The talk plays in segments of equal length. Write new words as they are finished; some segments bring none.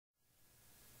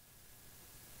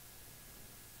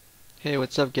Hey,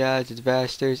 what's up guys, it's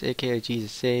Vasterz, aka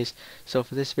Jesus Saves. So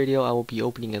for this video I will be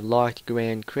opening a locked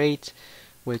grand crate,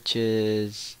 which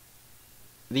is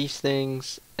these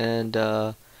things, and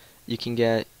you can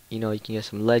get, you can get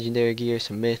some legendary gear,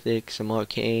 some mythic, some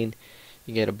arcane,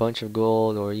 you get a bunch of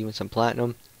gold or even some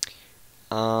platinum.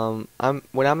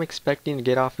 What I'm expecting to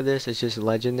get off of this is just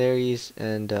legendaries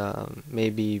and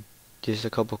maybe just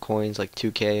a couple coins, like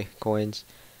 2k coins.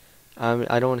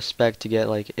 I don't expect to get,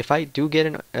 like, if I do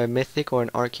get a mythic or an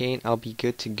arcane, I'll be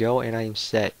good to go and I am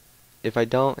set. If I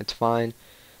don't, it's fine.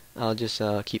 I'll just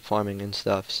keep farming and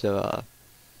stuff. So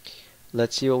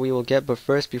let's see what we will get. But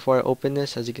first, before I open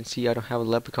this, as you can see, I don't have a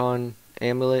leprechaun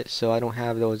amulet, so I don't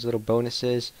have those little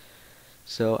bonuses.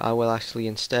 So I will actually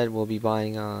instead will be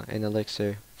buying an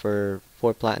elixir for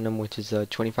 4 platinum, which is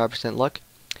 25% luck.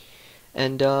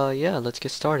 And yeah, let's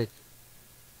get started.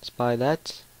 Let's buy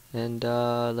that. And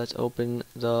let's open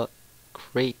the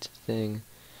crate thing.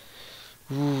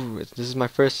 Ooh, this is my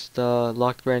first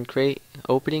locked brand crate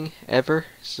opening ever,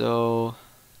 so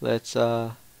let's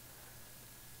do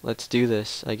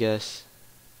this, I guess.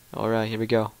 Alright, here we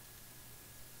go.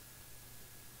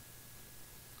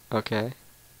 Okay.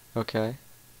 Okay.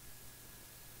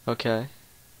 Okay.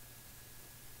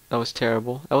 That was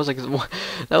terrible. That was like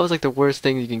that was like the worst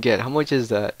thing you can get. How much is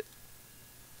that?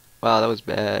 Wow, that was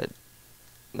bad.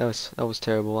 That was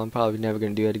terrible. I'm probably never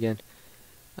gonna do it again.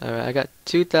 Alright, I got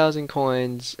 2,000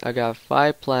 coins. I got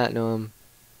 5 platinum.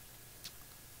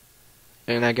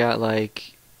 And I got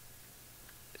like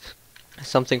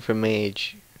something for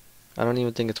mage. I don't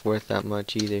even think it's worth that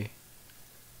much either.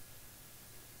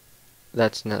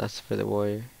 That's for the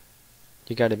warrior.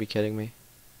 You gotta be kidding me.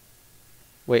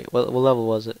 Wait, what level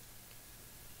was it?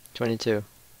 22.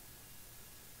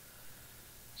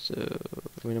 So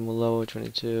minimum level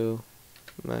 22.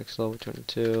 Max level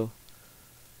 22.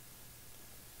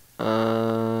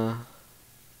 Oh,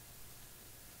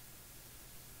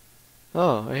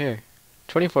 right here.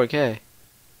 24k.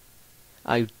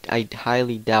 I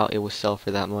highly doubt it will sell for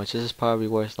that much. This is probably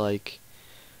worth like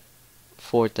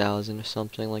 4,000 or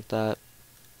something like that.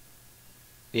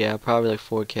 Yeah, probably like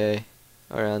 4k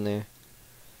around there.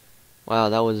 Wow,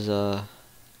 that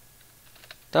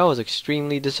was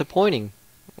extremely disappointing.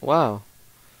 Wow.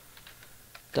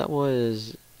 That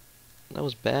was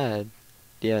bad.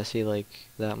 Yeah, see, like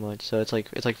that much. So it's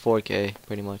like 4k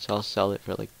pretty much. I'll sell it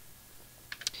for like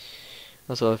let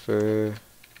me sell it for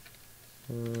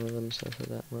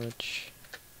that much.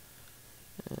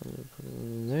 And put it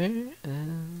in there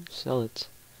and sell it.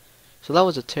 So that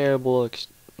was a terrible,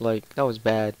 that was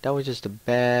bad. That was just a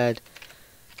bad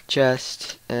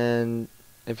chest. And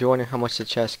if you're wondering how much the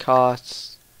chest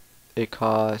costs, it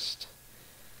cost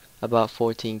about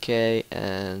 14k,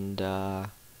 and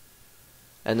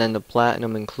then the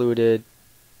platinum included.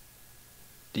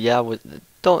 Yeah,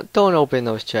 don't open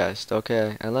those chests,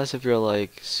 okay? Unless if you're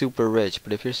like super rich.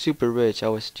 But if you're super rich, I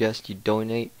would suggest you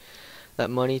donate that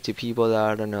money to people that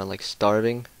are, I don't know, like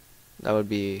starving. That would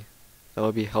be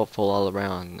helpful all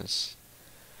around.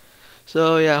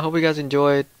 So yeah, I hope you guys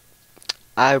enjoyed.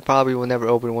 I probably will never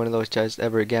open one of those chests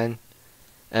ever again,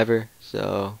 ever.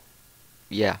 So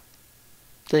yeah,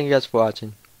 thank you guys for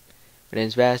watching. My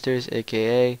name's Vasterz,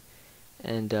 aka,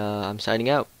 and I'm signing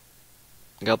out.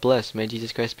 God bless. May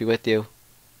Jesus Christ be with you.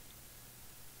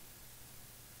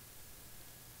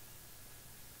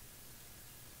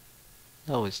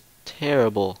 That was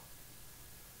terrible.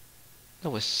 That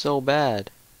was so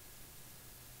bad.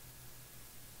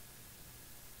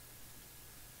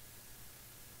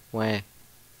 Wah.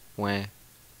 Wah.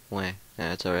 Wah.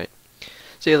 That's alright.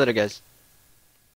 See you later, guys.